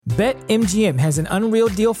BetMGM has an unreal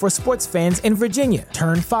deal for sports fans in Virginia.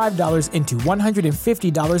 Turn $5 into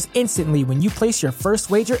 $150 instantly when you place your first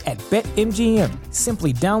wager at BetMGM.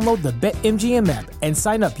 Simply download the BetMGM app and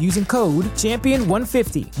sign up using code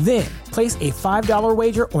Champion150. Then, place a $5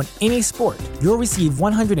 wager on any sport. You'll receive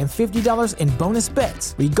 $150 in bonus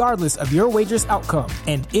bets, regardless of your wager's outcome.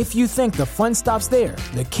 And if you think the fun stops there,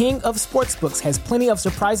 the King of Sportsbooks has plenty of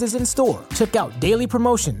surprises in store. Check out daily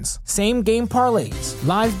promotions, same-game parlays,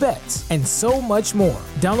 live bets, and so much more.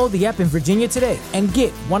 Download the app in Virginia today and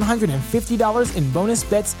get $150 in bonus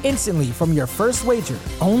bets instantly from your first wager.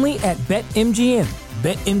 Only at BetMGM.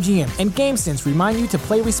 BetMGM and GameSense remind you to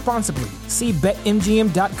play responsibly. See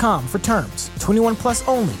BetMGM.com for terms. 21 plus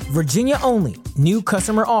only. Virginia only. New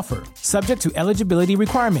customer offer. Subject to eligibility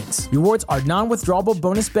requirements. Rewards are non-withdrawable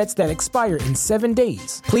bonus bets that expire in 7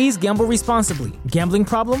 days. Please gamble responsibly. Gambling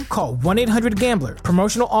problem? Call 1-800-GAMBLER.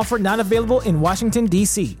 Promotional offer not available in Washington,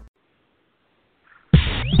 D.C.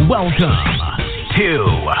 Welcome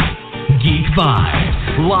to Geek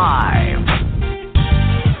Vibes Live.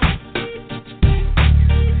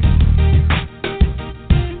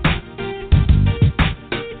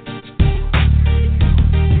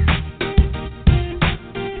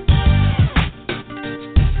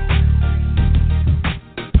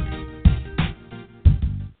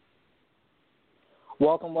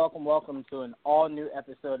 Welcome to an all-new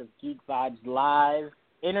episode of Geek Vibes Live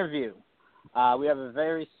interview. We have a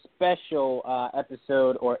very special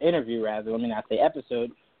episode, or interview rather, let me not say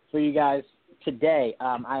episode, for you guys today.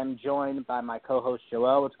 I am joined by my co-host,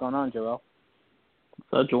 Joel. What's going on, Joel?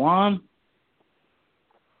 What's up, Juwan?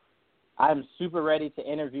 I'm super ready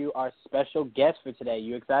to interview our special guest for today.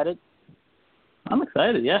 You excited? I'm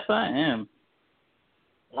excited. Yes, I am.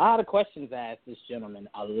 A lot of questions asked this gentleman.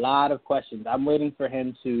 A lot of questions. I'm waiting for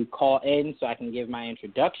him to call in so I can give my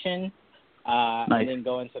introduction Nice. and then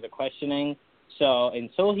go into the questioning. So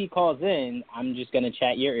until he calls in, I'm just going to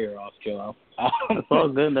chat your ear off, Joel. That's all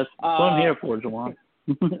good. That's what I'm here for, Juwan.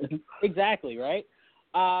 Exactly, right?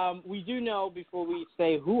 We do know, before we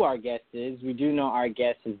say who our guest is, we do know our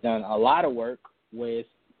guest has done a lot of work with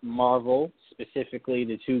Marvel, specifically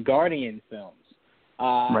the 2 Guardian films.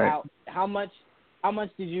 Right. How much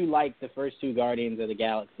did you like the first 2 Guardians of the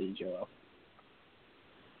Galaxy, Joel?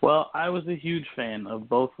 Well, I was a huge fan of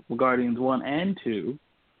both Guardians 1 and 2.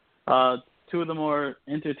 2 of the more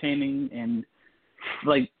entertaining and,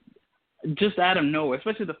 like, just out of nowhere,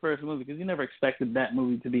 especially the first movie, because you never expected that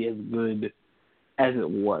movie to be as good as it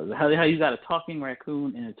was. How you got a talking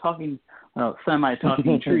raccoon and a talking,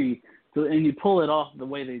 semi-talking tree, and you pull it off the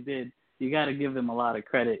way they did, you got to give them a lot of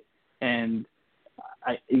credit. And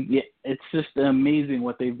it's just amazing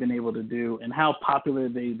what they've been able to do and how popular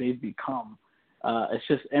they've become. It's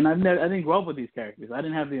just, and I didn't grow up with these characters. I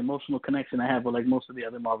didn't have the emotional connection I have with like most of the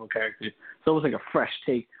other Marvel characters. So it was like a fresh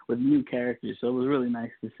take with new characters. So it was really nice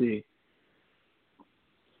to see.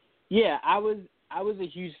 Yeah, I was a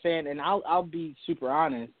huge fan, and I'll be super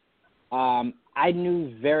honest. I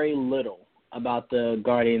knew very little about the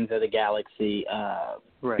Guardians of the Galaxy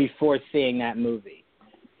before seeing that movie.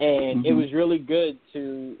 And it was really good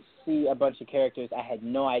to see a bunch of characters I had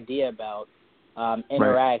no idea about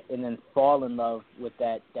interact and then fall in love with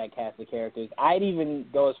that cast of characters. I'd even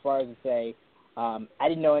go as far as to say I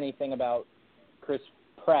didn't know anything about Chris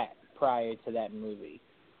Pratt prior to that movie.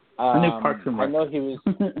 I knew Parks and Rec. I know he was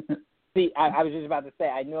 – see, I was just about to say,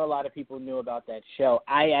 I knew a lot of people knew about that show.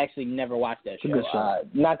 I actually never watched that show. It's a good show.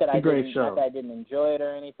 Not that I didn't enjoy it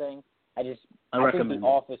or anything. I think The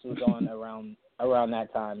Office was going around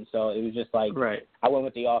that time, so it was just like I went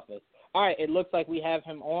with The Office. All right, it looks like we have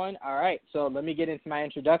him on. All right, so let me get into my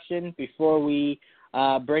introduction before we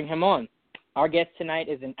bring him on. Our guest tonight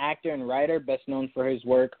is an actor and writer best known for his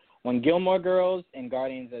work on Gilmore Girls and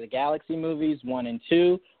Guardians of the Galaxy movies 1 and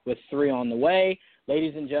 2, with 3 on the way.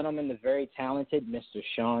 Ladies and gentlemen, the very talented Mr.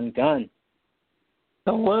 Sean Gunn.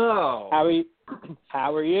 Hello.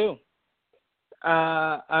 How are you?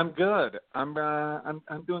 I'm good. I'm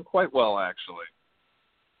doing quite well, actually.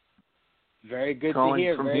 Very good Calling to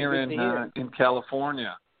hear. from Very here good to hear. in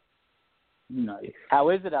California. Nice. How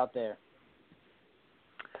is it out there?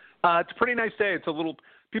 It's a pretty nice day. It's a little.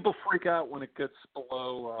 People freak out when it gets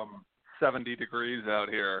below 70 degrees out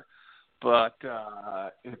here, but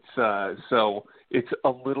it's a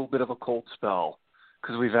little bit of a cold spell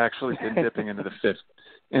because we've actually been dipping into the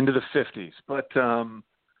 50s.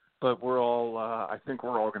 But we're all. I think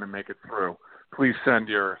we're all going to make it through. Please send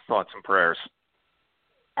your thoughts and prayers.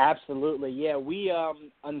 Absolutely, yeah. We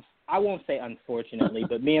I won't say unfortunately,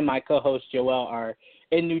 but me and my co-host Joel are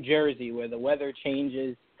in New Jersey, where the weather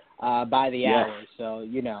changes by the hour. So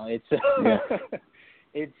it's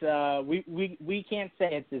It's we can't say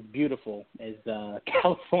it's as beautiful as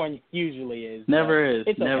California usually is. Never is.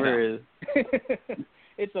 It's okay. Never is.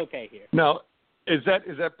 It's okay here. No, is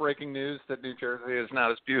that breaking news that New Jersey is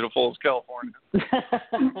not as beautiful as California?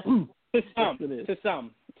 To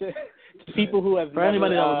some, to people who have for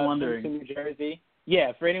anybody that was been wondering to New Jersey.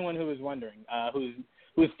 Yeah, for anyone who was wondering,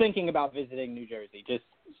 who's thinking about visiting New Jersey, just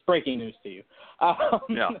breaking news to you.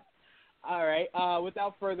 Yeah. All right.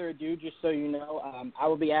 Without further ado, just so you know, I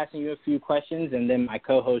will be asking you a few questions, and then my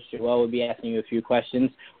co-host Joel will be asking you a few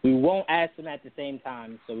questions. We won't ask them at the same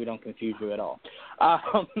time, so we don't confuse you at all.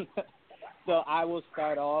 So I will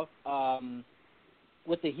start off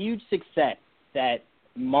with the huge success that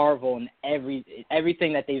Marvel and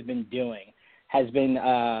everything that they've been doing has been,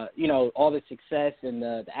 all the success and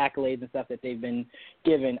the accolades and stuff that they've been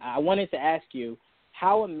given. I wanted to ask you,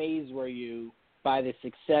 how amazed were you by the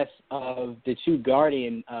success of the two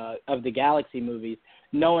Guardian of the Galaxy movies,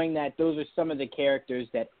 knowing that those are some of the characters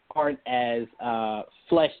that aren't as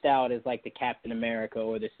fleshed out as like the Captain America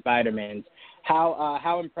or the Spider-Mans?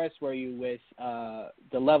 How impressed were you with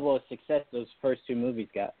the level of success those first two movies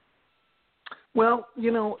got? Well,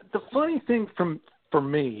 the funny thing for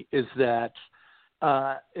me is that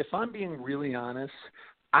if I'm being really honest,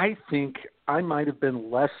 I think I might have been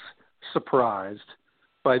less surprised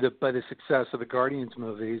by the success of the Guardians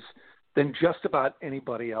movies than just about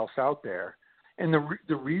anybody else out there. And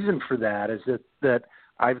the reason for that is that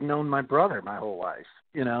I've known my brother my whole life,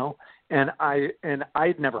 and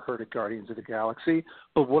I'd never heard of Guardians of the Galaxy,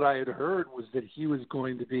 but what I had heard was that he was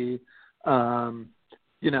going to be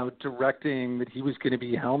directing, that he was going to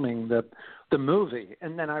be helming the movie,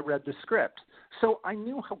 and then I read the script. So I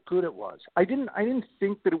knew how good it was. I didn't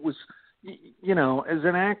think that it was, as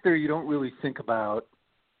an actor, you don't really think about,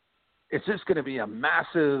 is this going to be a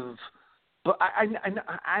massive? But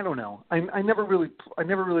I don't know. I never really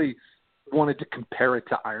wanted to compare it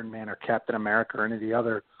to Iron Man or Captain America or any of the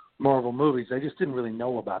other Marvel movies. I just didn't really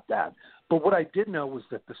know about that. But what I did know was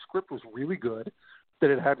that the script was really good, that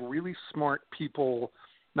it had really smart people,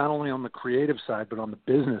 not only on the creative side but on the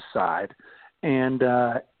business side, and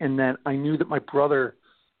that I knew that my brother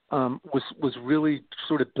was really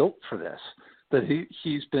sort of built for this. That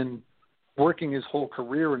he's been working his whole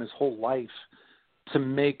career and his whole life to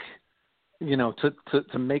make,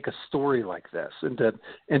 to make a story like this and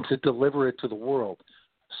to deliver it to the world.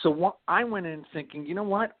 So I went in thinking, you know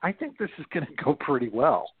what, I think this is going to go pretty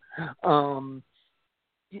well. I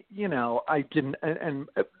didn't, and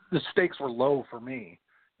the stakes were low for me.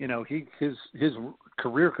 His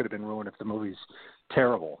career could have been ruined if the movie's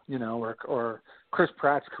terrible, or Chris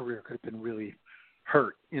Pratt's career could have been really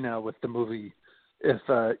hurt, with the movie. If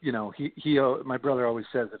my brother always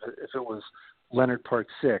says if it was Leonard Part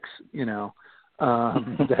 6,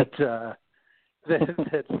 that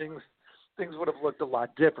things would have looked a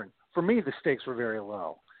lot different. For me, the stakes were very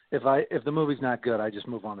low. If the movie's not good, I just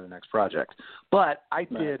move on to the next project. But I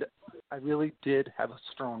really did have a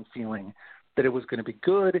strong feeling that it was going to be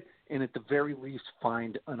good, and at the very least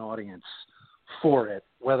find an audience for it,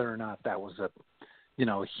 whether or not that was a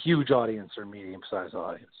huge audience or medium-sized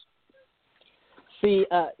audience. See,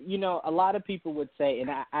 a lot of people would say,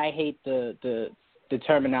 and I hate the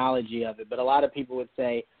terminology of it, but a lot of people would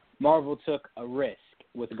say Marvel took a risk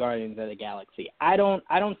with Guardians of the Galaxy. I don't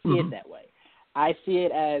see it that way. I see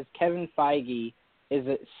it as Kevin Feige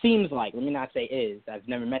seems like, let me not say is, I've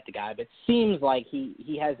never met the guy, but seems like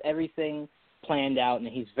he has everything planned out, and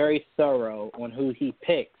he's very thorough on who he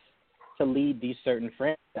picks to lead these certain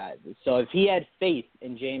franchises. So if he had faith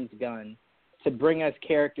in James Gunn to bring us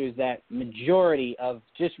characters that majority of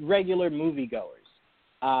just regular moviegoers,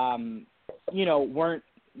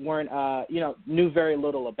 knew very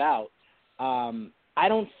little about, I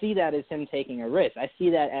don't see that as him taking a risk. I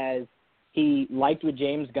see that as he liked what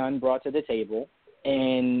James Gunn brought to the table,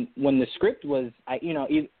 and when the script was,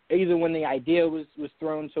 either when the idea was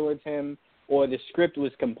thrown towards him or the script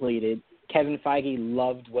was completed, Kevin Feige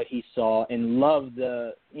loved what he saw and loved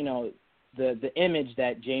the image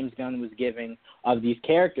that James Gunn was giving of these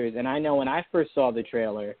characters. And I know when I first saw the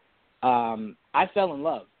trailer, I fell in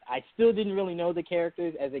love. I still didn't really know the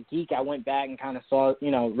characters. As a geek, I went back and kind of saw,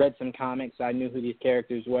 read some comics, so I knew who these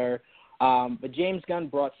characters were. But James Gunn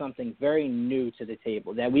brought something very new to the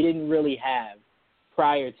table that we didn't really have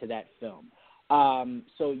prior to that film.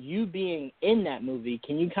 So you being in that movie,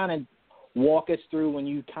 can you kind of walk us through when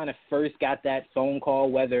you kind of first got that phone call,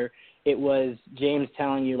 whether it was James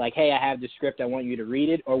telling you, like, hey, I have the script, I want you to read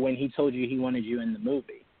it, or when he told you he wanted you in the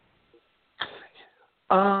movie?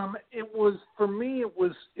 It was, for me, it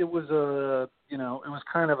was a, it was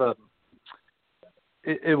kind of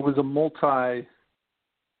it was a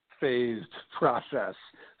phased process,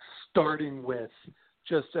 starting with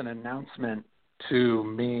just an announcement to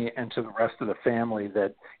me and to the rest of the family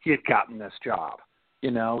that he had gotten this job.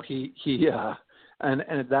 And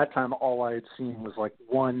at that time, all I had seen was like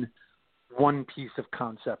one piece of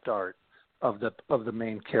concept art of the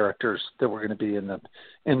main characters that were going to be in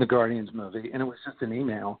the Guardians movie, and it was just an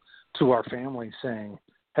email to our family saying,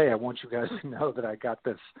 "Hey, I want you guys to know that I got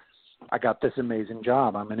this amazing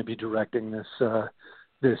job. I'm going to be directing this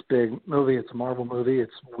big movie. It's a Marvel movie.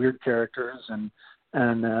 It's weird characters, and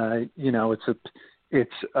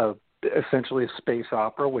it's essentially a space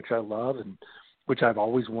opera, which I love and which I've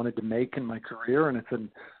always wanted to make in my career, and it's a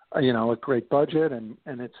great budget, and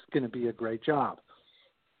it's going to be a great job."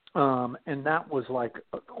 And that was like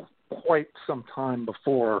quite some time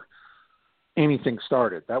before anything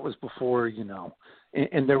started. That was before,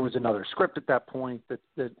 and there was another script at that point that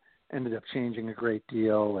ended up changing a great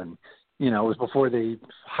deal. And, it was before they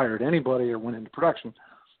hired anybody or went into production.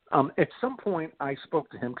 At some point I spoke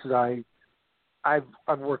to him because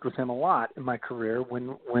I've worked with him a lot in my career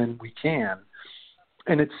when we can.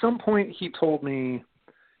 And at some point he told me,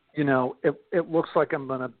 it looks like I'm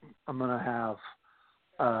going to have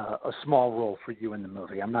a small role for you in the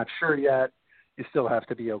movie. I'm not sure yet. You still have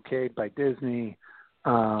to be okayed by Disney.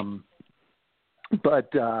 But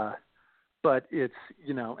it's,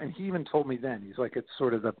 and he even told me then, he's like, it's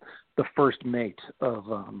sort of the first mate of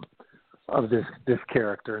this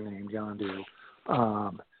character named Yondu.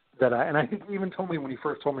 And I think he even told me when he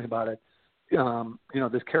first told me about it,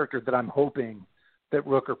 this character that I'm hoping that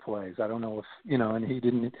Rooker plays. I don't know if, and he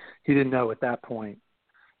didn't know at that point.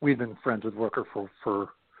 We'd been friends with Rooker for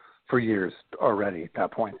years already at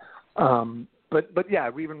that point. But yeah,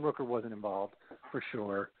 even Rooker wasn't involved for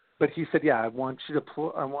sure. But he said, "Yeah, I want you to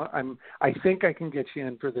I think I can get you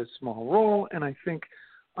in for this small role." And I think,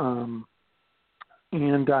 and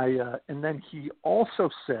then he also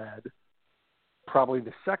said, probably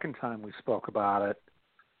the second time we spoke about it,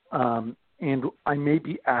 and I may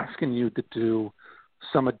be asking you to do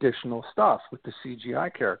some additional stuff with the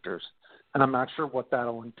CGI characters, and I'm not sure what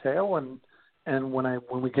that'll entail. And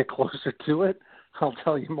when we get closer to it, I'll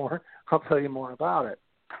tell you more about it.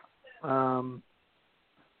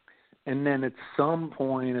 And then at some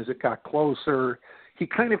point, as it got closer, he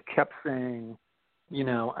kind of kept saying,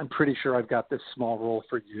 I'm pretty sure I've got this small role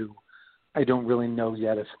for you. I don't really know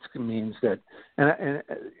yet if it means that, and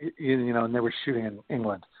they were shooting in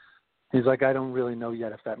England. He's like, I don't really know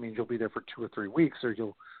yet if that means you'll be there for 2 or 3 weeks or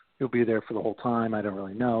you'll be there for the whole time. I don't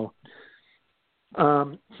really know.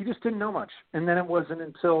 He just didn't know much. And then it wasn't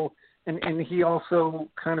until, and he also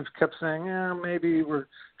kind of kept saying, maybe we're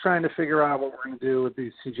trying to figure out what we're going to do with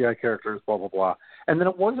these CGI characters, blah, blah, blah. And then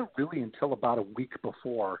it wasn't really until about a week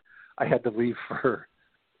before I had to leave for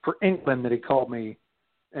England that he called me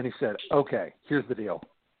and he said, okay, here's the deal.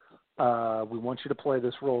 We want you to play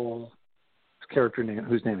this role, this character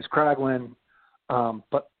whose name is Kraglin,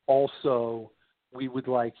 but also we would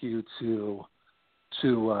like you to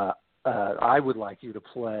I would like you to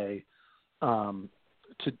play to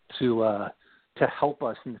help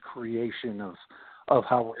us in the creation of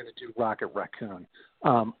how we're going to do Rocket Raccoon.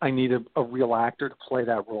 I need a real actor to play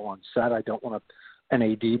that role on set. I don't want an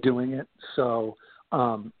AD doing it. So,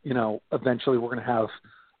 eventually we're going to have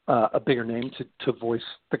a bigger name to voice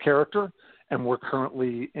the character, and we're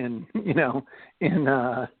currently in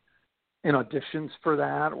auditions for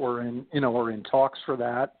that or in talks for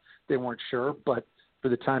that. They weren't sure, but for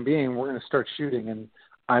the time being, we're going to start shooting, and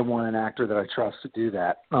I want an actor that I trust to do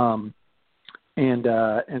that. And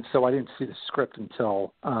so I didn't see the script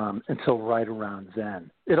until right around then.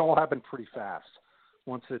 It all happened pretty fast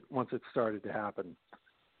once it started to happen.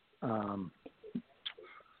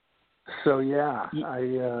 So yeah,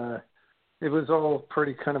 it was all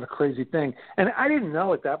pretty kind of a crazy thing, and I didn't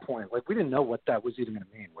know at that point. Like, we didn't know what that was even going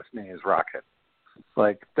to mean with me as Rocket.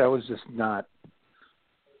 Like, that was just not.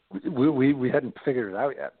 We hadn't figured it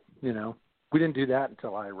out yet. We didn't do that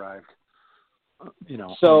until I arrived. On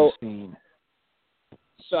the scene.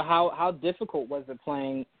 So how difficult was it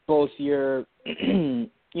playing both your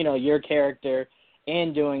your character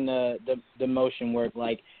and doing the motion work?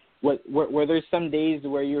 Like, were there some days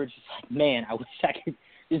where you were just like, man, I wish I could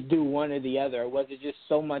just do one or the other? Or was it just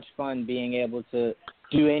so much fun being able to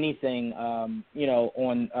do anything, to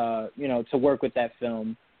work with that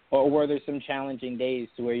film? Or were there some challenging days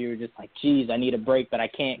to where you were just like, geez, I need a break, but I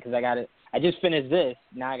can't because I just finished this.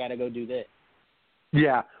 Now I got to go do this.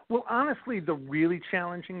 Yeah. Well, honestly, the really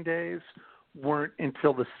challenging days weren't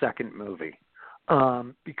until the second movie,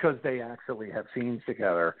 because they actually have scenes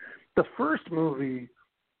together. The first movie,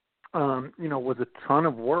 was a ton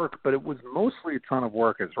of work, but it was mostly a ton of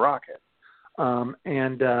work as Rocket.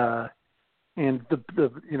 And the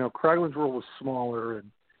Kraglund's world was smaller,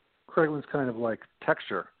 and Kraglund's kind of like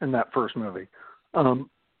texture in that first movie.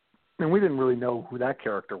 And we didn't really know who that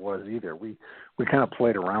character was either. We kind of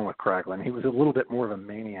played around with Kraglund. He was a little bit more of a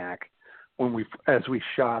maniac as we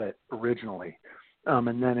shot it originally. But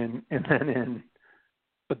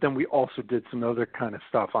then we also did some other kind of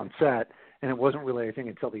stuff on set, and it wasn't really anything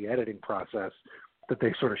until the editing process that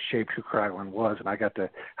they sort of shaped who Kraglund was, and I got to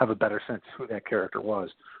have a better sense of who that character was.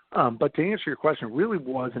 But to answer your question, it really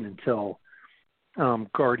wasn't until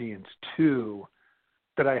Guardians 2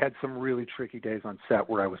 that I had some really tricky days on set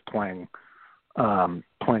where I was playing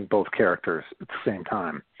both characters at the same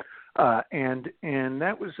time. And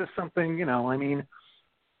that was just something,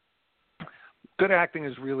 good acting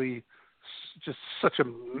is really just such a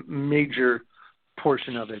major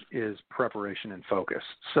portion of it is preparation and focus.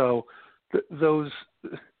 So those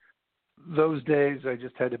days I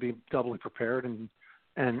just had to be doubly prepared and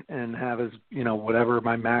have as, whatever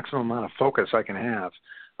my maximum amount of focus I can have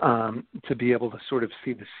to be able to sort of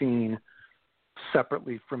see the scene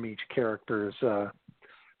separately from each character's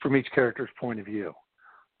point of view.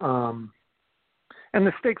 And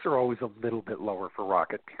the stakes are always a little bit lower for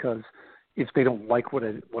Rocket because if they don't like what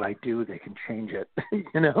I do, they can change it. They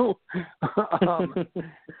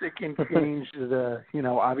can change the,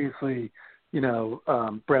 obviously,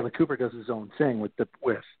 Bradley Cooper does his own thing with the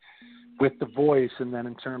voice, and then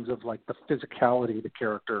in terms of like the physicality of the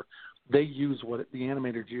character, they use the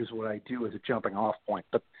animators use what I do as a jumping off point,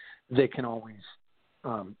 but they can always,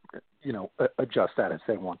 adjust that as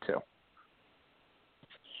they want to.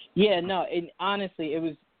 Yeah, no,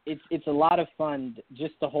 honestly, it's a lot of fun,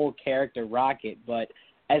 just the whole character Rocket. But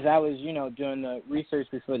as I was, doing the research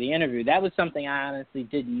before the interview, that was something I honestly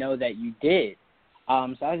didn't know that you did. So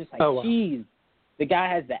I was just like, geez, the guy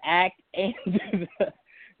has the act and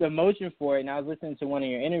the motion for it. And I was listening to one of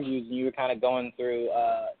your interviews, and you were kind of going through,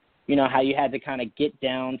 how you had to kind of get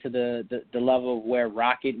down to the level of where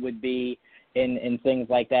Rocket would be and things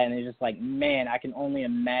like that. And it's just like, man, I can only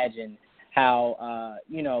imagine how,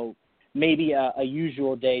 maybe a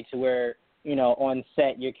usual day to where, on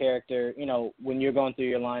set your character, when you're going through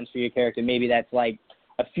your lines for your character, maybe that's like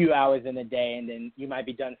a few hours in a day and then you might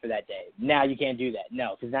be done for that day. Now you can't do that.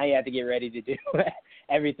 No, because now you have to get ready to do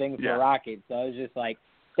everything for Rocket. So it's just like,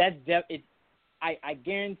 I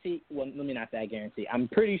guarantee, well, let me not say I guarantee. I'm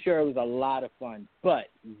pretty sure it was a lot of fun, but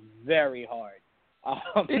very hard.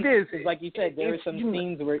 It is. Like you said, there are some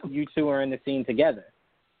scenes where you two are in the scene together.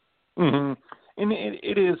 Mm-hmm. And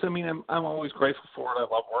it is. I mean, I'm always grateful for it. I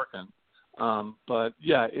love working. But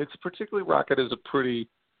yeah, it's particularly Rocket is pretty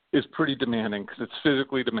demanding because it's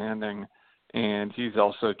physically demanding, and he's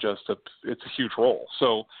also it's a huge role.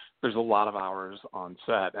 So there's a lot of hours on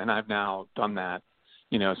set, and I've now done that.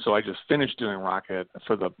 So I just finished doing Rocket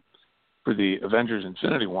for the Avengers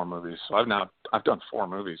Infinity War movies. So I've done 4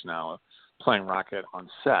 movies now playing Rocket on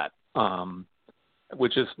set,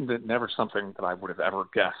 which is never something that I would have ever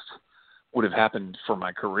guessed would have happened for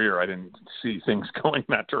my career. I didn't see things going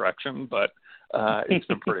that direction, but it's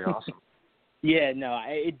been pretty awesome. Yeah, no,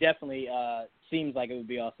 it definitely seems like it would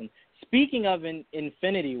be awesome. Speaking of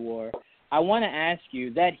Infinity War, I want to ask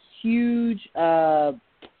you, that huge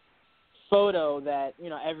photo that,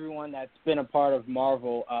 everyone that's been a part of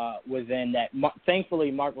Marvel was in, that thankfully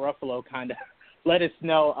Mark Ruffalo kind of let us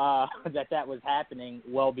know that was happening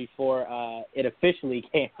well before it officially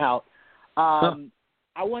came out.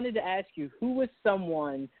 I wanted to ask you, who was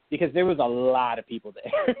someone, because there was a lot of people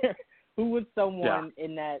there, who was someone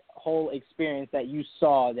in that whole experience that you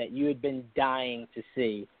saw that you had been dying to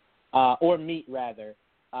see, or meet rather,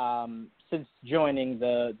 since joining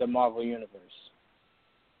the Marvel Universe?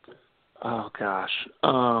 Oh, gosh.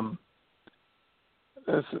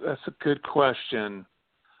 That's a good question.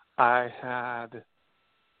 I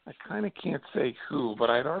kind of can't say who, but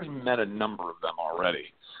I'd already met a number of them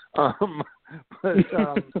already.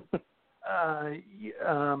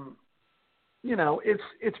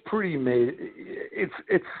 It's pretty amazing.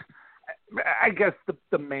 It's I guess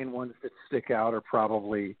the main ones that stick out are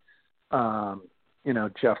probably,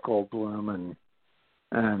 Jeff Goldblum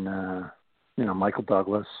and Michael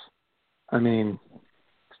Douglas. I mean,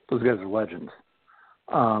 those guys are legends.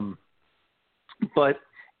 But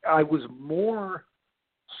I was more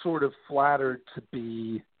sort of flattered to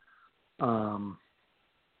be,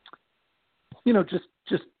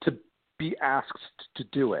 just to be asked to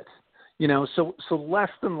do it, so less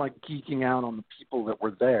than like geeking out on the people that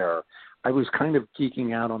were there. I was kind of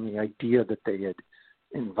geeking out on the idea that they had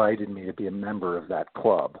invited me to be a member of that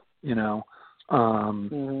club,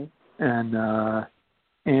 Mm-hmm. and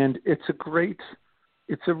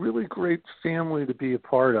it's a really great family to be a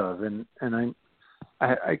part of, and I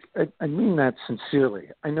mean that sincerely.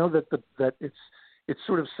 I know that it's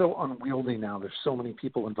sort of so unwieldy now. There's so many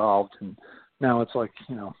people involved, and now it's like,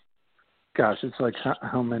 gosh, it's like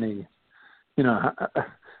how many,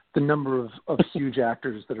 the number of huge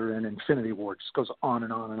actors that are in Infinity War just goes on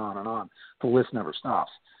and on and on and on. The list never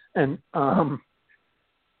stops. And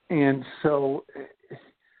so,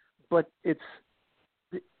 but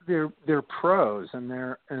they're pros, and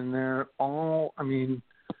they're all, I mean,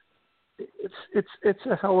 it's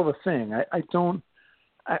a hell of a thing. I don't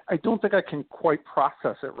think I can quite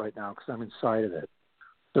process it right now because I'm inside of it.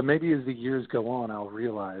 But maybe as the years go on, I'll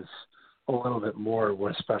realize a little bit more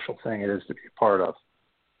what a special thing it is to be a part of.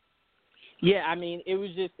 Yeah, I mean, it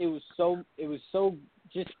was so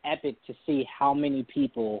just epic to see how many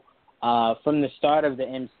people from the start of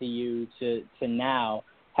the MCU to now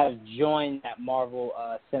have joined that Marvel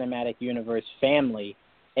Cinematic Universe family.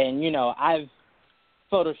 And, I've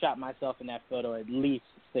photoshopped myself in that photo at least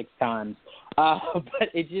 6 times. But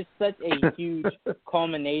it's just such a huge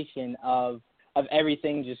culmination of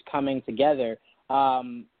everything just coming together.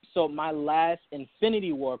 So my last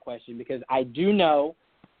Infinity War question, because I do know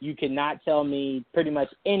you cannot tell me pretty much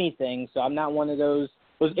anything, so I'm not one of those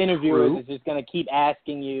interviewers that's just going to keep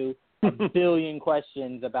asking you a billion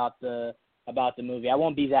questions about the movie. I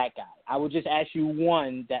won't be that guy. I will just ask you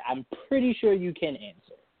one that I'm pretty sure you can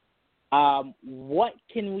answer. What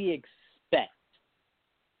can we expect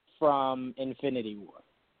from Infinity War?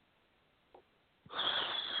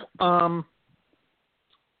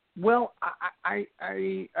 Well, I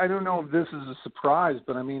don't know if this is a surprise,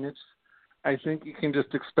 but I mean, I think you can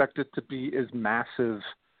just expect it to be as massive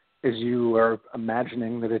as you are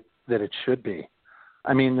imagining that it should be.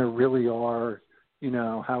 I mean, there really are,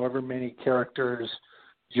 however many characters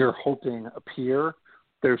you're hoping appear,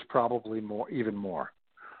 there's probably even more.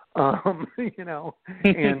 And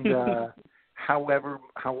however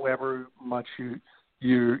much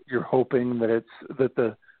you're hoping that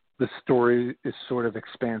the story is sort of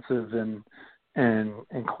expansive and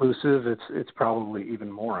inclusive, it's probably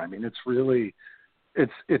even more. I mean, it's really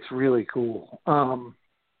cool. I'm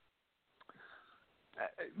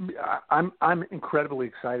incredibly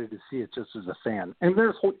excited to see it just as a fan. And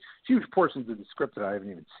there's huge portions of the script that I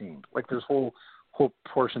haven't even seen. Like there's whole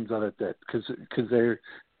portions of it that because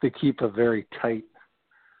they keep a very tight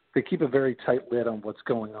lid on what's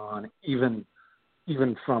going on, even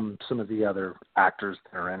from some of the other actors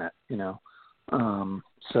that are in it.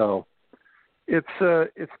 So it's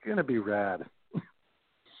going to be rad.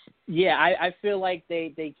 Yeah, I feel like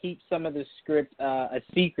they keep some of the script a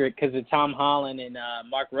secret because of Tom Holland and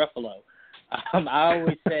Mark Ruffalo. I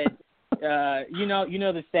always said, you know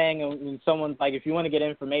the saying when someone's like, if you want to get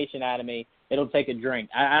information out of me, it'll take a drink.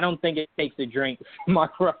 I don't think it takes a drink for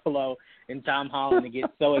Mark Ruffalo and Tom Holland to get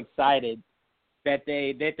so excited that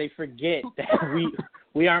they forget that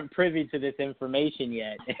we aren't privy to this information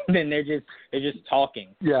yet, and then they're just talking.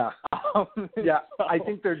 Yeah, yeah. So I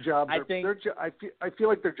think their jobs. I feel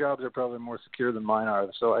like their jobs are probably more secure than mine are.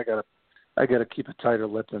 So I gotta keep a tighter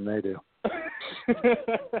lip than they do.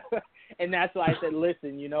 And that's why I said,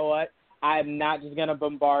 listen, you know what? I'm not just gonna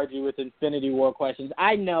bombard you with Infinity War questions.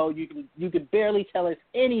 I know you could barely tell us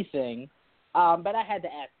anything, but I had to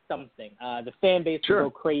ask something. The fan base would go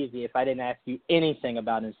crazy if I didn't ask you anything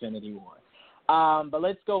about Infinity War. But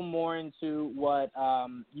let's go more into what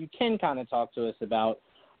you can kind of talk to us about.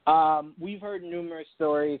 We've heard numerous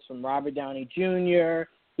stories from Robert Downey Jr.,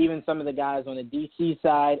 even some of the guys on the DC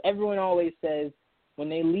side. Everyone always says when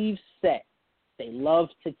they leave set, they love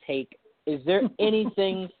to take. Is there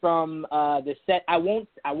anything from the set? I want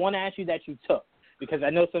to ask you that you took, because I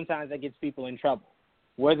know sometimes that gets people in trouble.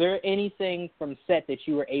 Were there anything from set that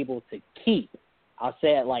you were able to keep? I'll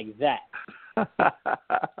say it like that.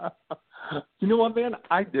 You know what, man?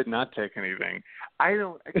 I did not take anything.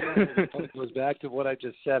 It goes back to what I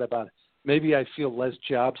just said about maybe I feel less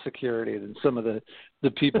job security than some of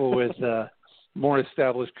the people with more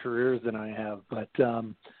established careers than I have. But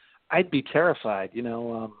I'd be terrified.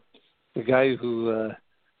 The guy who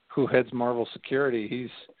heads Marvel security,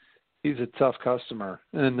 he's a tough customer,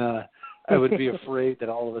 and I would be afraid that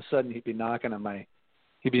all of a sudden he'd be knocking at my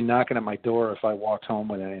door if I walked home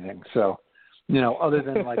with anything. So, other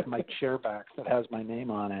than like my chair back that has my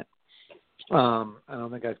name on it, I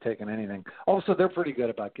don't think I've taken anything. Also, they're pretty good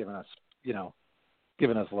about giving us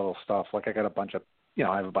little stuff. Like I got a bunch of,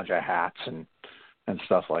 I have a bunch of hats and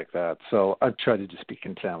stuff like that. So I've tried to just be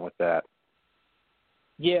content with that.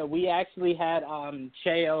 Yeah, we actually had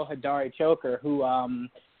Cheo Hadari Choker, who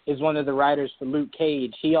is one of the writers for Luke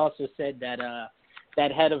Cage. He also said that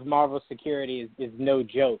that head of Marvel security is no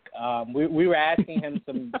joke. We were asking him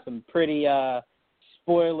some pretty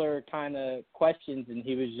spoiler kind of questions, and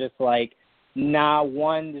he was just like, nah,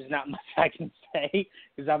 one, there's not much I can say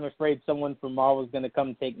because I'm afraid someone from Marvel is going to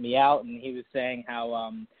come take me out. And he was saying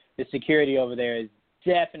how the security over there is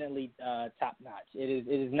definitely top-notch. It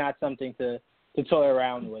is not something to toy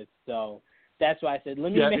around with. So that's why I said,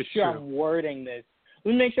 let me make sure I'm wording this.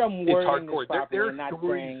 Let me make sure I'm wording this properly and not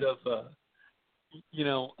saying...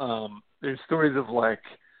 there's stories of like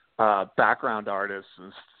background artists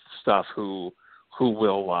and stuff who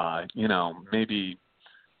will maybe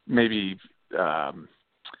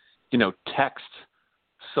text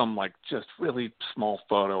some like just really small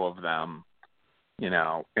photo of them,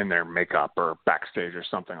 in their makeup or backstage or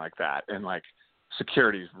something like that, and like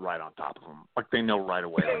security's right on top of them. Like they know right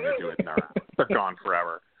away when they do it, and they're gone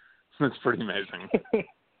forever. It's pretty amazing.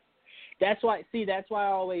 That's why I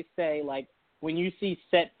always say, like, when you see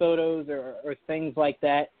set photos or things like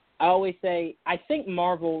that, I always say, I think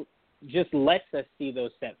Marvel just lets us see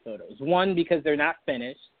those set photos. One, because they're not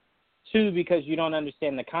finished. Two, because you don't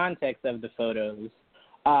understand the context of the photos.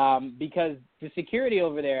 Because the security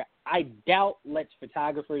over there, I doubt lets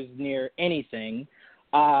photographers near anything.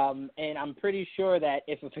 And I'm pretty sure that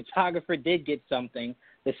if a photographer did get something,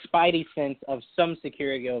 the spidey sense of some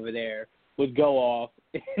security over there would go off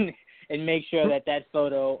and make sure that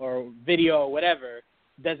photo or video or whatever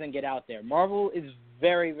doesn't get out there. Marvel is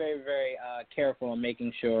very, very, very careful in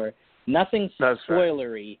making sure nothing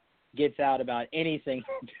spoilery gets out about anything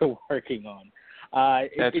they're working on.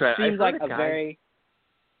 It seems like a very...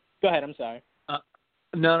 Go ahead, I'm sorry.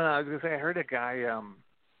 No, I was going to say, I heard a guy,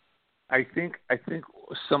 I think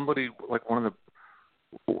somebody, like one of the,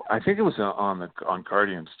 I think it was on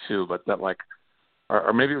Guardians too, but that like,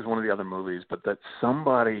 or maybe it was one of the other movies, but that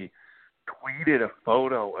somebody tweeted a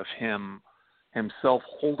photo of himself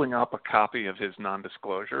holding up a copy of his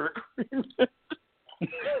non-disclosure agreement.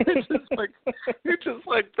 It's just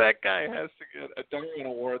like that guy has to get a Darwin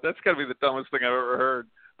Award. That's got to be the dumbest thing I've ever heard.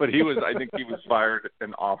 But I think he was fired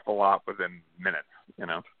an awful lot within minutes.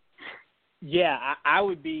 Yeah, I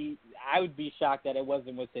would be shocked that it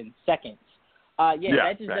wasn't within seconds.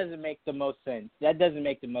 That just doesn't make the most sense. That doesn't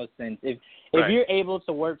make the most sense. If you're able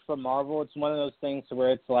to work for Marvel, it's one of those things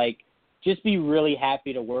where it's like, just be really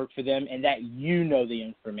happy to work for them and that the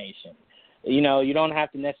information. You don't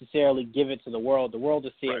have to necessarily give it to the world. The world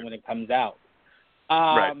will see it when it comes out.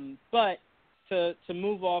 But to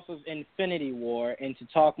move off of Infinity War and to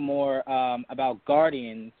talk more about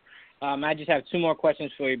Guardians, I just have two more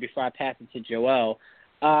questions for you before I pass it to Joel.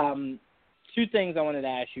 Two things I wanted to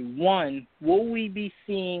ask you. One, will we be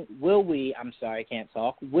seeing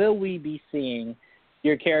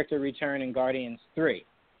your character return in Guardians 3?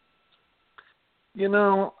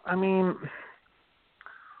 I mean,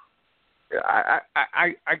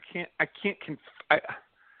 I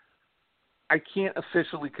can't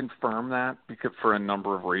officially confirm that because for a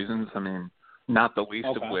number of reasons. I mean, not the least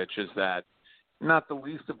of which is that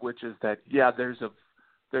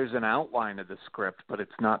there's an outline of the script, but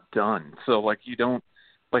it's not done. So like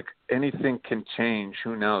anything can change.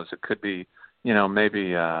 Who knows? It could be,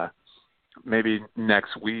 maybe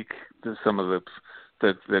next week some of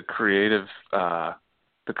the creative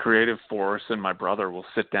force and my brother will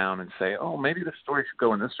sit down and say, oh, maybe the story should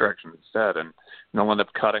go in this direction instead, and they'll end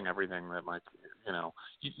up cutting everything that might,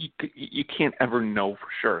 you can't ever know for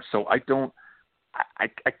sure. So I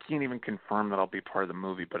can't even confirm that I'll be part of the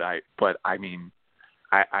movie, but I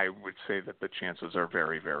would say that the chances are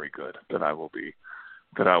very, very good that I will be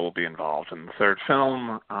involved in the third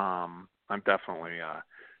film. I'm definitely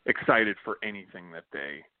excited for anything that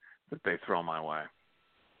they throw my way.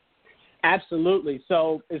 Absolutely.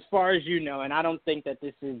 So as far as and I don't think that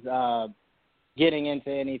this is getting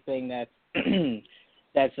into anything that's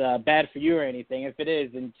bad for you or anything. If it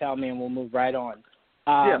is, then tell me and we'll move right on.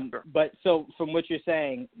 Sure. But so from what you're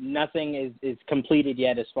saying, nothing is completed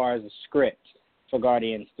yet as far as a script for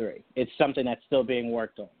Guardians 3. It's something that's still being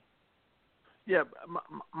worked on. Yeah,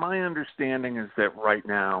 my understanding is that right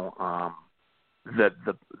now that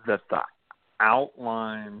the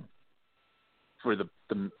outline for the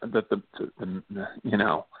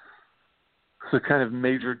kind of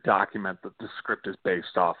major document that the script is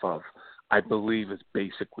based off of, I believe is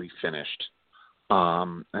basically finished.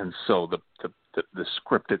 And so the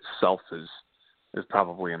script itself is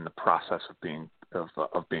probably in the process of being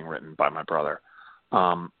written by my brother.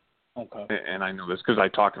 And I know this because I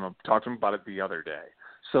talked to him about it the other day.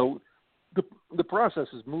 So the process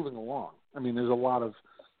is moving along. I mean, there's a lot of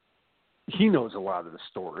he knows a lot of the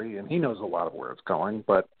story and he knows a lot of where it's going,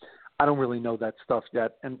 but I don't really know that stuff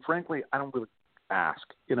yet. And frankly, I don't really ask.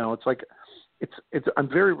 It's like I'm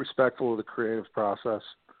very respectful of the creative process,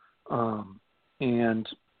 and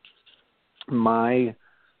my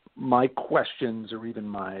questions or even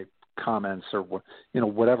my comments or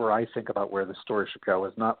whatever I think about where the story should go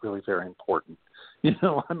is not really very important.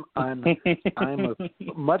 I'm a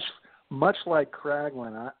much like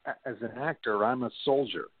Kraglin. As an actor, I'm a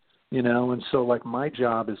soldier. And so like my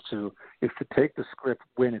job is to take the script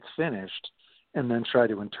when it's finished and then try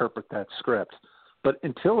to interpret that script. But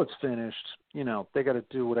until it's finished, they got to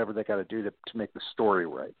do whatever they got to do to make the story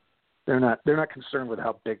right. They're not concerned with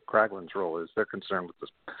how big Kraglin's role is. They're concerned with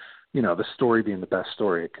the story being the best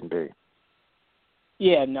story it can be.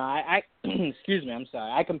 Yeah, no, I excuse me, I'm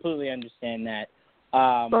sorry. I completely understand that.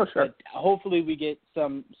 Sure. But hopefully we get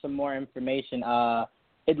some more information.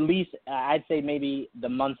 At least I'd say maybe the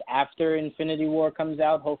month after Infinity War comes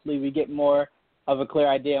out. Hopefully we get more of a clear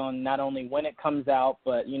idea on not only when it comes out,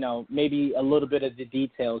 but maybe a little bit of the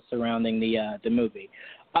details surrounding the movie.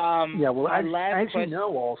 As you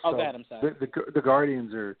know, also, go ahead, I'm sorry. The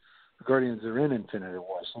Guardians are in Infinity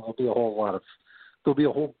War, so there'll be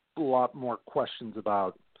a whole lot more questions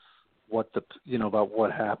about about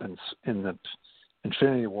what happens in the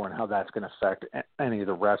Infinity War and how that's going to affect any of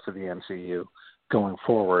the rest of the MCU going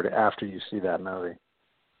forward after you see that movie.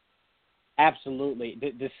 Absolutely,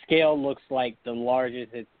 the scale looks like the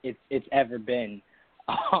largest it's ever been,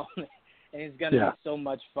 and it's going to be so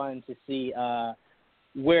much fun to see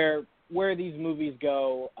where these movies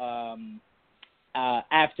go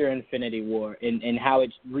after Infinity War and how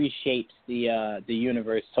it reshapes the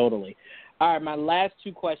universe totally. All right, my last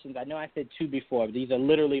two questions. I know I said two before, but these are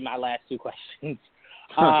literally my last two questions.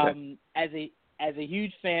 Okay. As a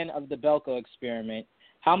huge fan of the Belko Experiment,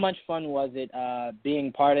 how much fun was it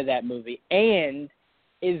being part of that movie? And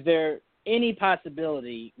is there any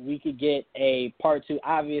possibility we could get a part two,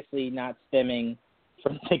 obviously not stemming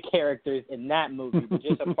from the characters in that movie, but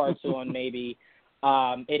just a part two on maybe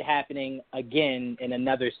it happening again in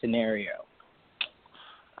another scenario?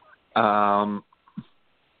 Well,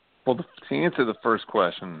 to answer the first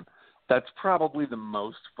question, that's probably the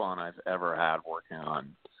most fun I've ever had working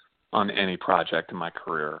on any project in my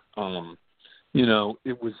career.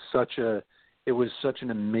 It was such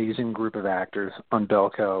an amazing group of actors on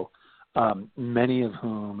Belko, many of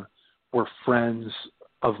whom were friends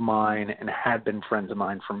of mine and had been friends of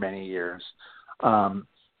mine for many years.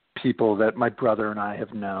 People that my brother and I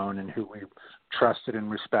have known and who we trusted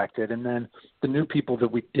and respected. And then the new people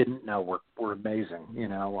that we didn't know were amazing.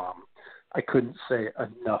 I couldn't say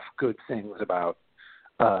enough good things about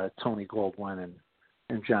Tony Goldwyn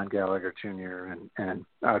and John Gallagher Jr. and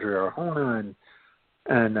Audrey Arjona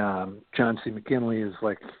and John C. McGinley is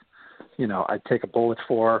like, I'd take a bullet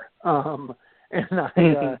for.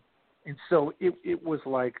 And so it was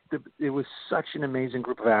like it was such an amazing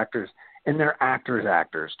group of actors, and they're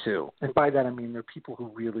actors too. And by that I mean they're people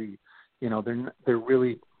who really, they're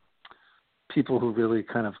really people who really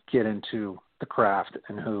kind of get into the craft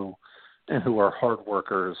and who are hard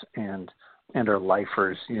workers and are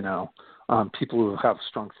lifers. People who have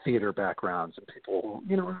strong theater backgrounds and people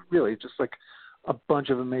who, really just like a bunch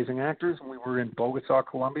of amazing actors. And we were in Bogota,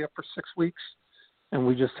 Colombia for 6 weeks, and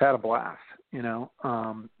we just had a blast.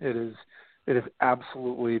 It is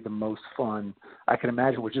absolutely the most fun I can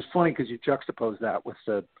imagine, which is funny because you juxtapose that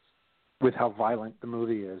with how violent the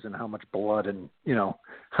movie is and how much blood and,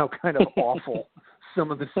 how kind of awful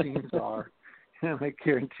some of the scenes are. And I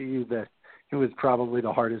guarantee you that it was probably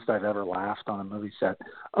the hardest I've ever laughed on a movie set.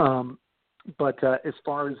 But as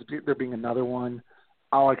far as there being another one,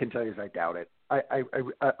 all I can tell you is I doubt it.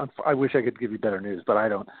 I wish I could give you better news, but I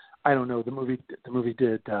don't know. The movie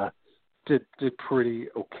did pretty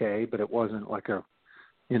okay, but it wasn't like it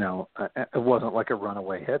wasn't like a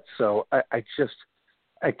runaway hit. So I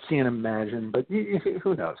can't imagine, but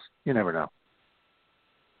who knows? You never know.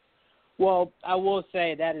 Well, I will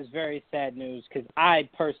say that is very sad news because I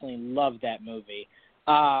personally love that movie.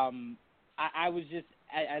 I was just,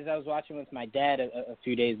 as I was watching with my dad a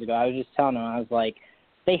few days ago, I was just telling him, I was like,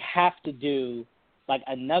 they have to do like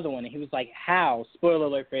another one. And he was like, how? Spoiler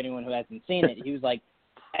alert for anyone who hasn't seen it. He was like,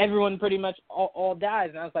 everyone pretty much all dies.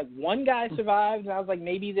 And I was like, one guy survives. And I was like,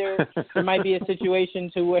 maybe there might be a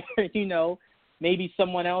situation to where, maybe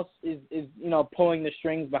someone else is pulling the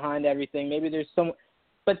strings behind everything. Maybe there's some,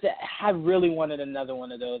 but I really wanted another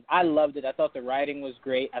one of those. I loved it. I thought the writing was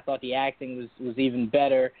great. I thought the acting was even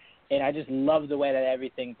better. And I just loved the way that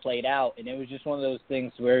everything played out. And it was just one of those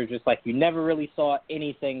things where it was just like you never really saw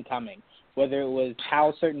anything coming, whether it was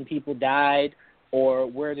how certain people died or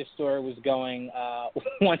where the story was going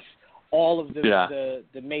once all of the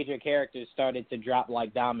major characters started to drop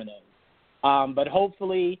like dominoes. But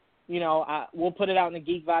hopefully, we'll put it out in the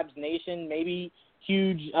Geek Vibes Nation. Maybe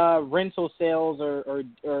huge rental sales or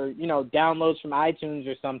downloads from iTunes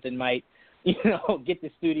or something might get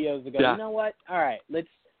the studios to go. You know what? All right, let's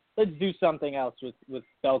do something else with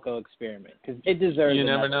Belko Experiment, because it deserves. You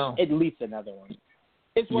never know. At least another one.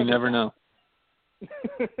 You never know.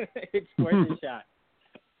 It's worth a shot.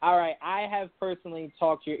 All right, I have personally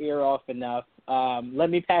talked your ear off enough. Let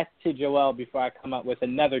me pass it to Joel before I come up with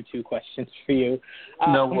another 2 questions for you.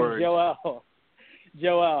 No worries.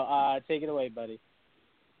 Joel, take it away, buddy.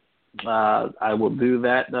 I will do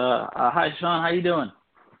that. Hi, Sean. How you doing?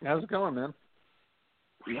 How's it going, man?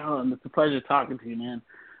 It's a pleasure talking to you, man.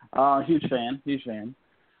 Huge fan.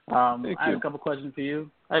 I have a couple questions for you.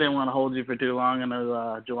 I didn't want to hold you for too long. I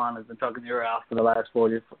know Joanna's been talking to your house for the last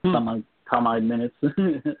 40 some minutes.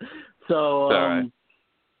 So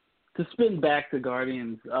to spin back to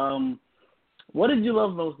Guardians, what did you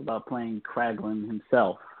love most about playing Kraglin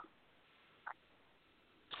himself?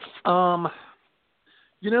 I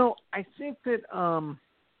think that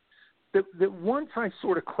that once I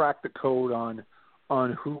sort of cracked the code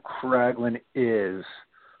on who Kraglin is,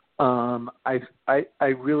 I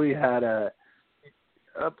really had a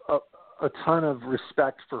ton of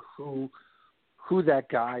respect for who that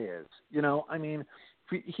guy is. I mean,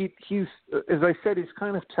 he's, as I said, he's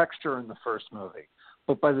kind of texture in the first movie,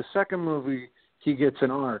 but by the second movie he gets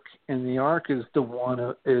an arc, and the arc is the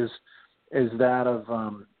one is that of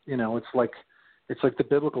it's like the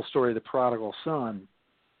biblical story of the prodigal son.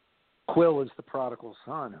 Quill is the prodigal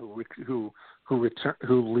son who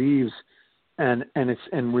leaves and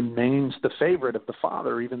remains the favorite of the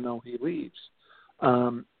father even though he leaves.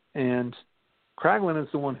 And Kraglin is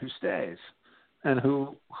the one who stays and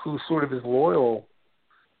who sort of is loyal,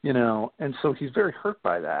 and so he's very hurt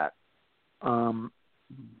by that. And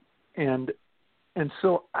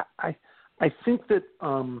so I think that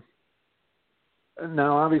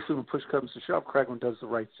now obviously when push comes to shove, Kraglin does the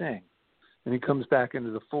right thing and he comes back into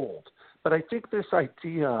the fold. But I think this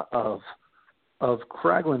idea of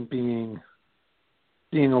Kraglin being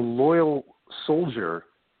a loyal soldier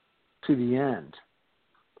to the end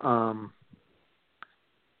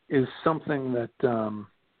is something that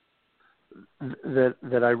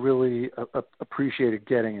I really appreciated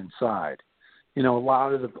getting inside. A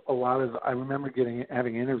lot of I remember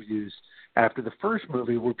having interviews after the first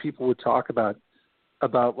movie where people would talk about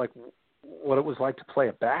like what it was like to play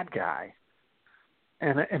a bad guy.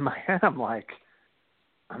 And in my head, I'm like,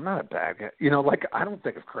 I'm not a bad guy. I don't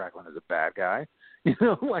think of Kraglin as a bad guy. I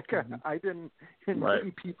didn't. And right.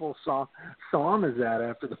 Maybe people saw him as that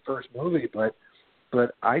after the first movie, but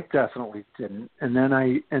I definitely didn't. And then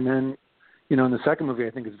in the second movie, I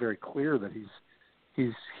think it's very clear that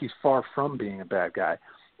he's far from being a bad guy.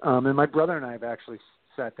 And my brother and I have actually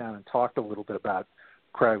sat down and talked a little bit about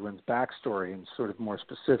Kraglin's backstory and sort of more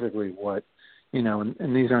specifically what,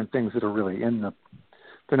 and these aren't things that are really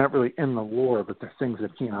they're not really in the lore, but they're things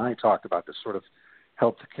that he and I talked about to sort of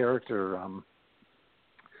help the character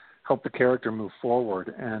move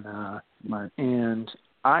forward. And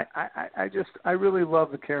I really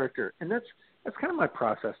love the character, and that's kind of my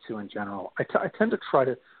process too in general. I tend to try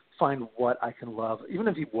to find what I can love, even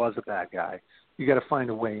if he was a bad guy. You got to find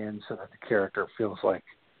a way in so that the character feels like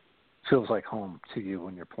home to you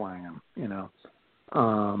when you're playing him.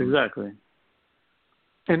 Exactly.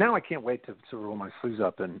 And now I can't wait to roll my sleeves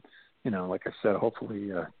up and, like I said,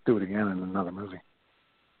 hopefully do it again in another movie.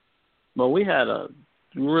 Well, we had a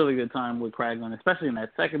really good time with Kraglin, especially in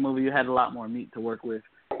that second movie. You had a lot more meat to work with.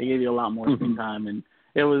 They gave you a lot more screen time, and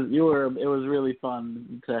it was really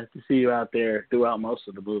fun to see you out there throughout most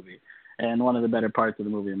of the movie, and one of the better parts of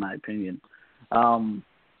the movie, in my opinion.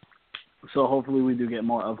 So hopefully we do get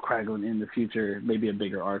more of Kraglin in the future, maybe a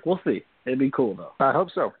bigger arc. We'll see. It'd be cool though. I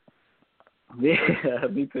hope so. Yeah,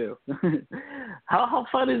 me too. How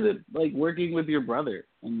fun is it, like, working with your brother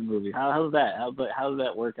in the movie? How's that? How does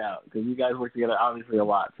that work out? Because you guys work together obviously a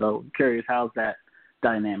lot. So curious, how's that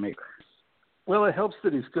dynamic? Well, it helps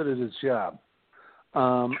that he's good at his job.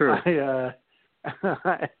 True.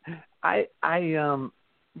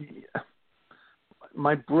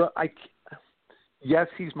 Yes,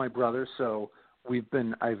 he's my brother. So I've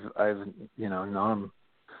known him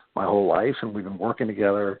my whole life, and we've been working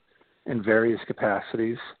together in various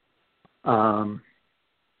capacities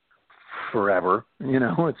forever,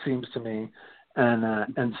 it seems to me.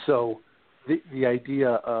 And so the idea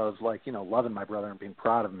of loving my brother and being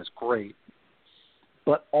proud of him is great.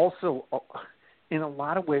 But also in a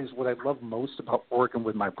lot of ways, what I love most about working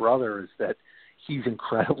with my brother is that he's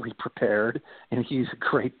incredibly prepared and he's a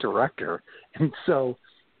great director. And so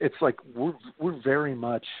it's like we're very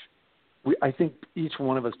much I think each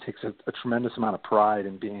one of us takes a tremendous amount of pride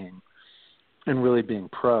in really being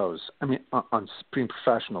pros. I mean, on being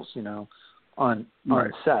professionals, on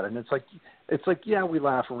set. And it's like yeah, we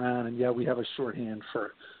laugh around and yeah, we have a shorthand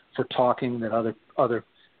for talking that other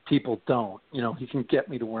people don't. He can get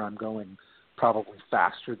me to where I'm going probably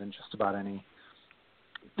faster than just about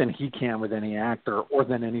than he can with any actor or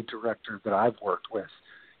than any director that I've worked with.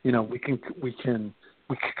 Because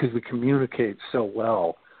we communicate so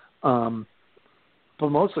well. But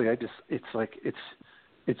mostly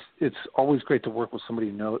it's always great to work with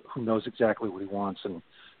somebody who knows exactly what he wants and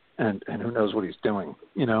who knows what he's doing.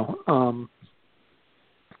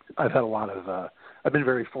 I've had a lot of I've been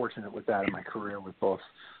very fortunate with that in my career with both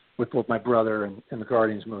my brother in the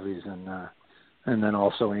Guardians movies and then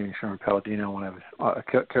also Amy Sherman Palladino when I was a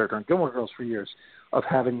character on Gilmore Girls for years, of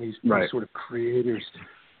having these sort of creators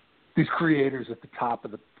at the top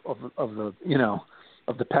of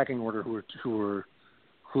the pecking order who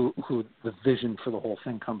the vision for the whole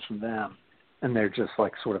thing comes from them, and they're just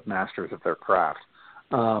like sort of masters of their craft.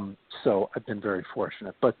 So I've been very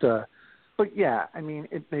fortunate, but yeah, I mean,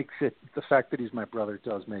 it makes it, the fact that he's my brother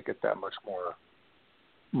does make it that much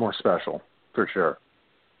more special for sure.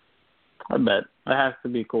 I bet it has to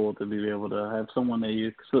be cool to be able to have someone that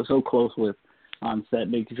you're so close with on set,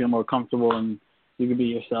 make you feel more comfortable, and you can be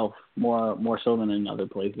yourself more so than in other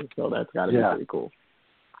places. So that's got to be pretty cool.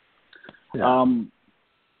 Yeah.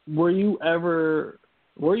 Were you a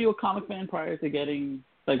comic fan prior to getting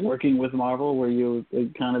working with Marvel? Were you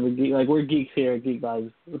kind of a geek? Like, we're geeks here at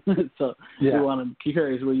Geekvibes, so we want to be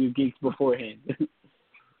curious. Were you geeks beforehand?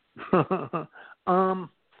 I'm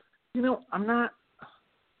not.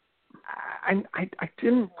 I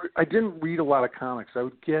didn't read a lot of comics. I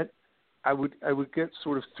would get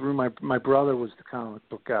sort of through my brother was the comic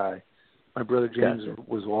book guy. My brother James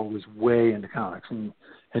was always way into comics and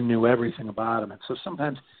knew everything about them. And so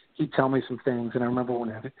sometimes he'd tell me some things. And I remember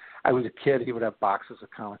when I was a kid, he would have boxes of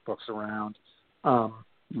comic books around. I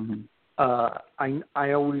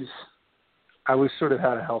always sort of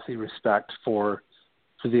had a healthy respect for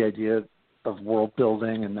the idea of world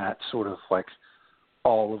building and that sort of like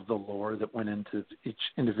all of the lore that went into each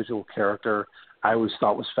individual character. I always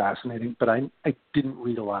thought was fascinating, but I didn't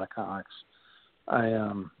read a lot of comics.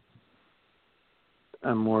 I'm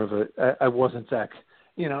more of I wasn't that,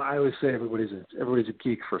 I always say everybody's a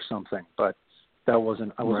geek for something, but I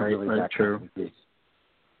wasn't really that true. Kind of geek.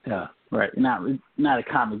 Yeah. Right. Not a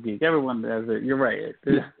comic geek. Everyone has it. You're right.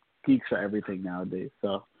 There's geeks for everything nowadays.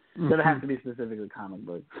 So it doesn't have to be specifically comic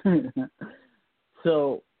books.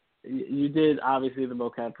 So you did obviously the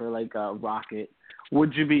mocap for Rocket.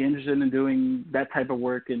 Would you be interested in doing that type of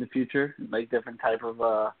work in the future, like different type of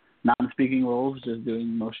non-speaking roles, just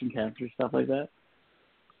doing motion capture, stuff like that?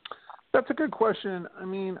 That's a good question. I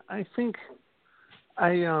mean, I think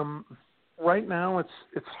right now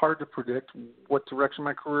it's hard to predict what direction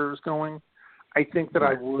my career is going. I think that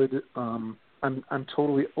I would. I'm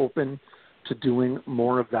totally open to doing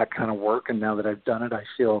more of that kind of work, and now that I've done it, I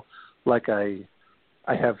feel like I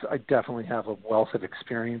definitely have a wealth of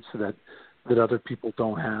experience that other people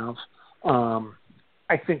don't have.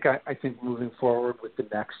 I think moving forward with the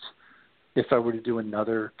next, if I were to do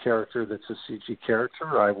another character that's a CG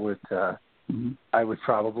character, I would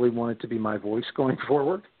probably want it to be my voice going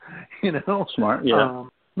forward. Smart, yeah.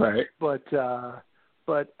 Right. But so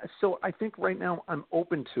I think right now I'm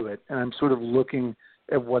open to it, and I'm sort of looking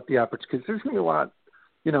at what the opportunity, because there's going to be a lot.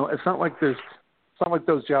 It's not like those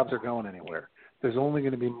jobs are going anywhere. There's only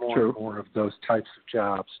going to be more and more of those types of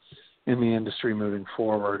jobs in the industry moving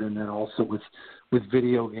forward, and then also with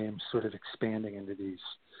video games sort of expanding into these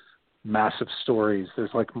massive stories.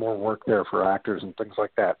 There's more work there for actors and things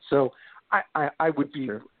like that. So I would be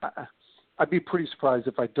I'd be pretty surprised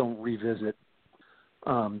if I don't revisit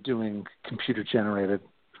doing computer generated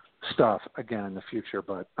stuff again in the future,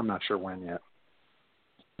 but I'm not sure when yet.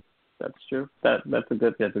 That's true. That's a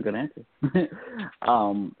good answer.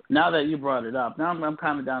 Now that you brought it up, now I'm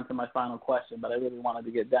kind of down to my final question, but I really wanted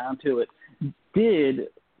to get down to it. Did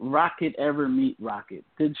Rocket ever meet Rocket?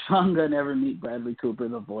 Did Sean Gunn ever meet Bradley Cooper,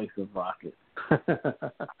 the voice of Rocket?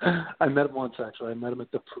 I met him once, actually. I met him at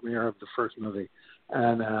the premiere of the first movie,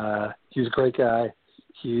 and he's a great guy.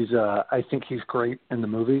 I think he's great in the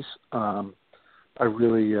movies. I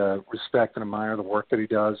really respect and admire the work that he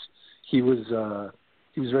does. He was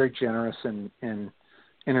very generous in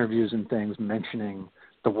interviews and things, mentioning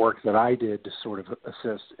the work that I did to sort of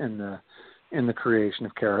assist in the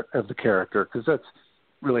creation of the character, because that's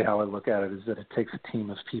really how I look at it, is that it takes a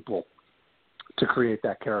team of people to create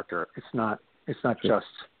that character. It's not just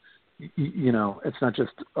it's not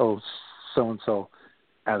just so and so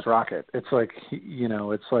as Rocket. It's like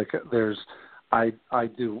there's I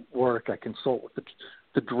do work. I consult with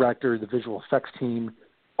the director, the visual effects team.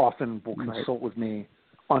 Often will consult with me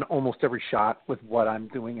on almost every shot with what I'm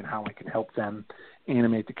doing and how I can help them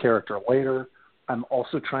animate the character later. I'm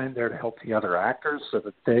also trying there to help the other actors so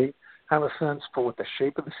that they have a sense for what the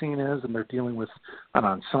shape of the scene is, and they're dealing with an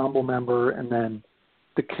ensemble member, and then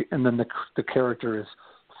the character is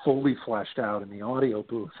fully fleshed out in the audio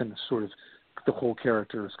booth, and sort of the whole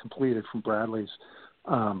character is completed from Bradley's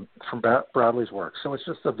work. So it's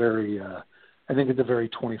just a very, I think it's a very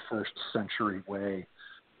 21st century way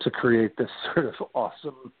to create this sort of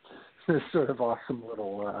awesome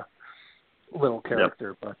little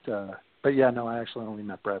character. Yep. But yeah, no, I actually only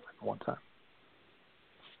met Bradley one time.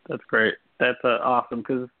 That's great. That's awesome,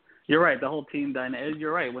 because you're right. The whole team dynamic.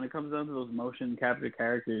 You're right. When it comes down to those motion capture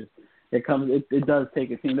characters, it does take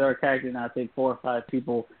a team. There are characters now take 4 or 5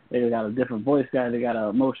 people. They got a different voice guy. They got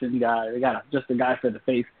a motion guy. They got just a guy for the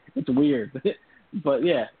face. It's weird, but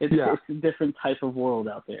yeah, it's a different type of world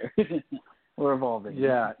out there. We're evolving.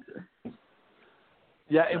 Yeah.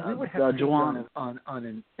 Yeah, and we would have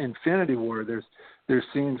on Infinity War. There's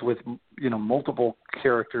scenes with multiple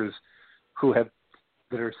characters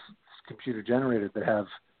that are computer generated that have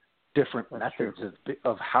different methods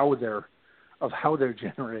of how they're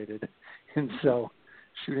generated, and so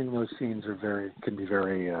shooting those scenes can be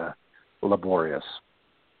very laborious.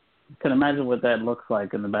 I can imagine what that looks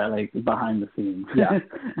like in the back, like behind the scenes. Yeah,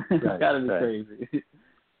 it's got to be crazy.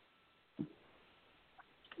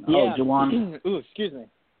 Yeah. Oh, Juwan. Ooh, excuse me.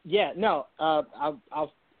 Yeah, no,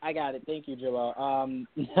 I got it. Thank you, Joel.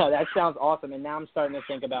 No, that sounds awesome. And now I'm starting to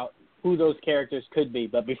think about who those characters could be.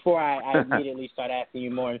 But before I immediately start asking you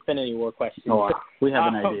more Infinity War questions. Oh, we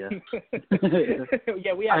have an idea.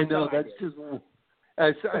 Yeah, we have. I know that's just.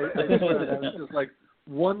 I that was just like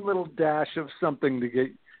one little dash of something to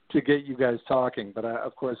get you guys talking. But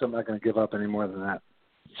of course, I'm not going to give up any more than that.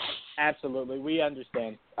 Absolutely, we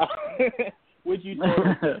understand. Would you told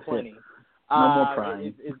us is plenty? No more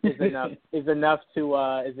crying. Is enough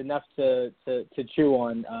to chew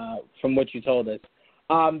on from what you told us.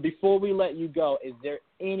 Before we let you go, is there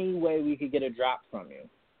any way we could get a drop from you?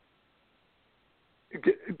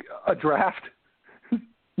 A draft?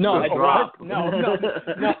 No, a drop. No, not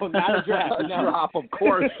a draft. A drop, of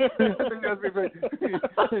course.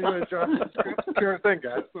 Sure thing,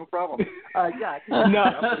 guys. No problem. Yeah. No.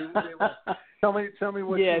 Tell me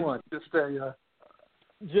what you want.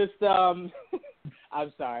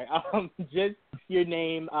 I'm sorry. Just your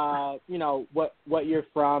name. What you're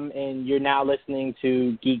from, and you're now listening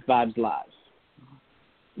to Geekvibes Live.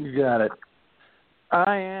 You got it.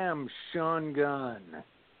 I am Sean Gunn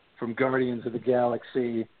from Guardians of the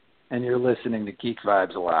Galaxy, and you're listening to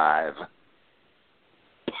Geekvibes Live.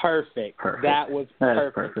 Perfect. That was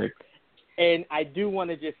perfect. And I do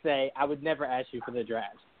want to just say, I would never ask you for the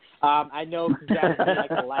draft. I know exactly like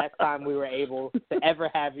the last time we were able to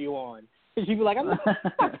ever have you on. You'd be like, I'm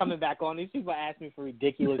not coming back on. These people ask me for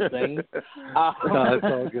ridiculous things. No, it's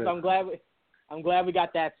all good. So I'm glad we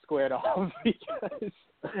got that squared off, because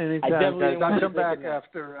anytime, guys. I'll come back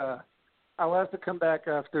after. I'll have to come back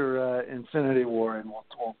after Infinity War, and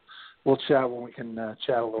we'll chat when we can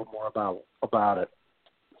chat a little more about it.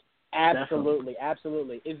 Absolutely.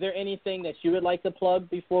 Is there anything that you would like to plug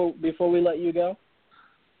before we let you go?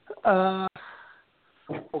 Well,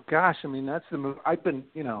 gosh, I mean, that's the movie. I've been,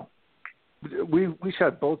 we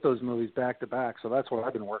shot both those movies back to back, so that's what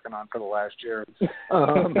I've been working on for the last year.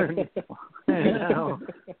 And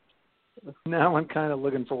now I'm kind of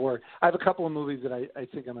looking for work. I have a couple of movies that I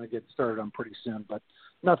think I'm going to get started on pretty soon, but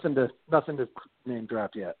nothing to name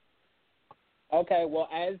drop yet. Okay, well,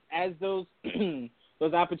 as those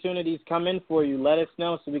those opportunities come in for you, let us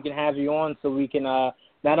know so we can have you on, so we can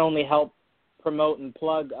not only help promote and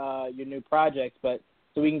plug your new projects, but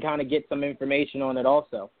so we can kind of get some information on it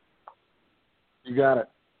also. You got it.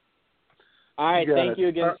 All right, thank you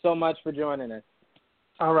again so much for joining us.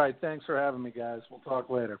 All right, thanks for having me, guys. We'll talk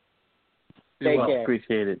later. Take care.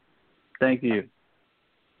 Appreciate it. Thank you.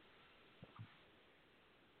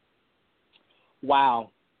 Wow,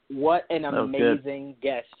 what an amazing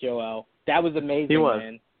guest, Joel. That was amazing,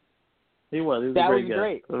 man. He was. That was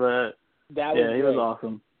great. He was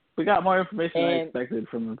awesome. We got more information than I expected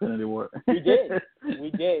from Infinity War. We did.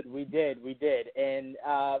 And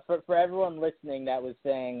for everyone listening that was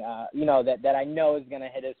saying, that I know is going to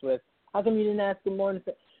hit us with, how come you didn't ask him more?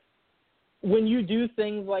 When you do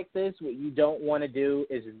things like this, what you don't want to do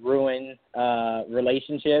is ruin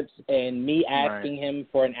relationships, and me asking him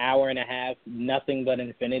for an hour and a half nothing but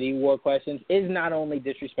Infinity War questions is not only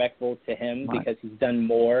disrespectful to him because he's done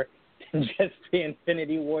more than just the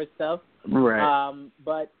Infinity War stuff,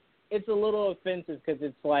 but it's a little offensive because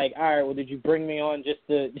it's like, all right, well, did you bring me on just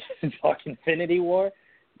to talk Infinity War?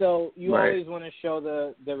 So you always want to show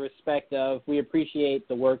the respect of, we appreciate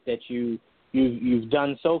the work that you've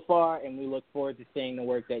done so far, and we look forward to seeing the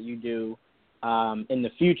work that you do in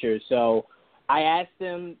the future. So I asked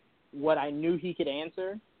him what I knew he could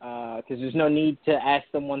answer, because there's no need to ask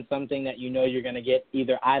someone something that you know you're going to get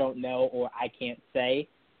either I don't know or I can't say.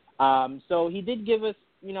 So he did give us,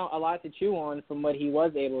 a lot to chew on from what he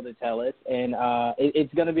was able to tell us, and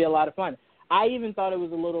it's going to be a lot of fun. I even thought it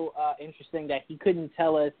was a little interesting that he couldn't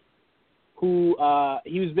tell us who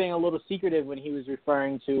he was being a little secretive when he was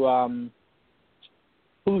referring to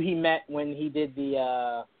who he met when he did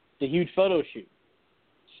the huge photo shoot.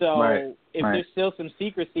 So if there's still some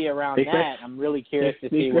secrecy around that, I'm really curious to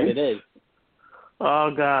see what it is.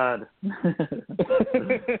 Oh God! I'm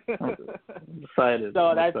excited.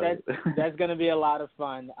 So that's going to be a lot of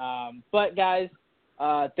fun. But guys,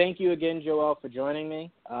 thank you again, Joel, for joining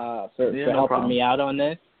me, for helping me out on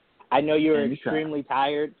this. I know you were extremely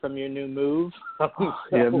tired from your new move.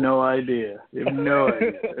 You have no idea. I'm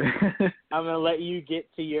going to let you get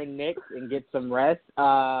to your Knicks and get some rest.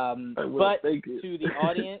 But to the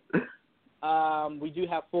audience, we do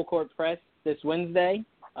have Full Court Press this Wednesday.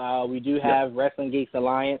 We do have Wrestling Geeks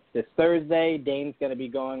Alliance this Thursday. Dane's going to be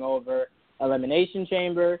going over Elimination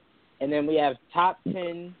Chamber. And then we have Top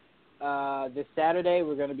 10 this Saturday.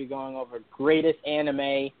 We're going to be going over Greatest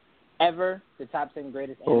Anime Ever, the top 10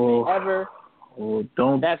 greatest anime ever. Oh,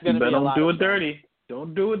 don't do it dirty.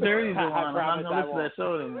 Don't do it dirty, I Joanna. I'm not going to listen to that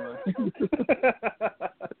show anymore.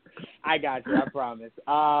 I got you, I promise.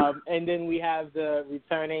 And then we have the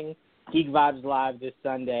returning Geek Vibes Live this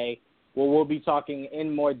Sunday, where we'll be talking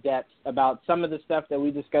in more depth about some of the stuff that we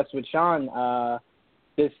discussed with Sean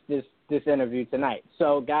this interview tonight.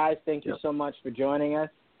 So, guys, thank you so much for joining us.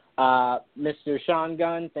 Mr. Sean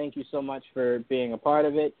Gunn, thank you so much for being a part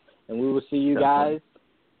of it. And we will see you guys,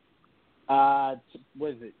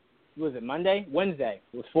 was it Monday? Wednesday,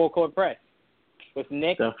 with Full Court Press, with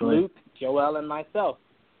Nick, Luke, Joel, and myself.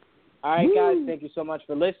 All right, guys, thank you so much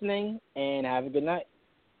for listening, and have a good night.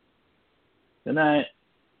 Good night.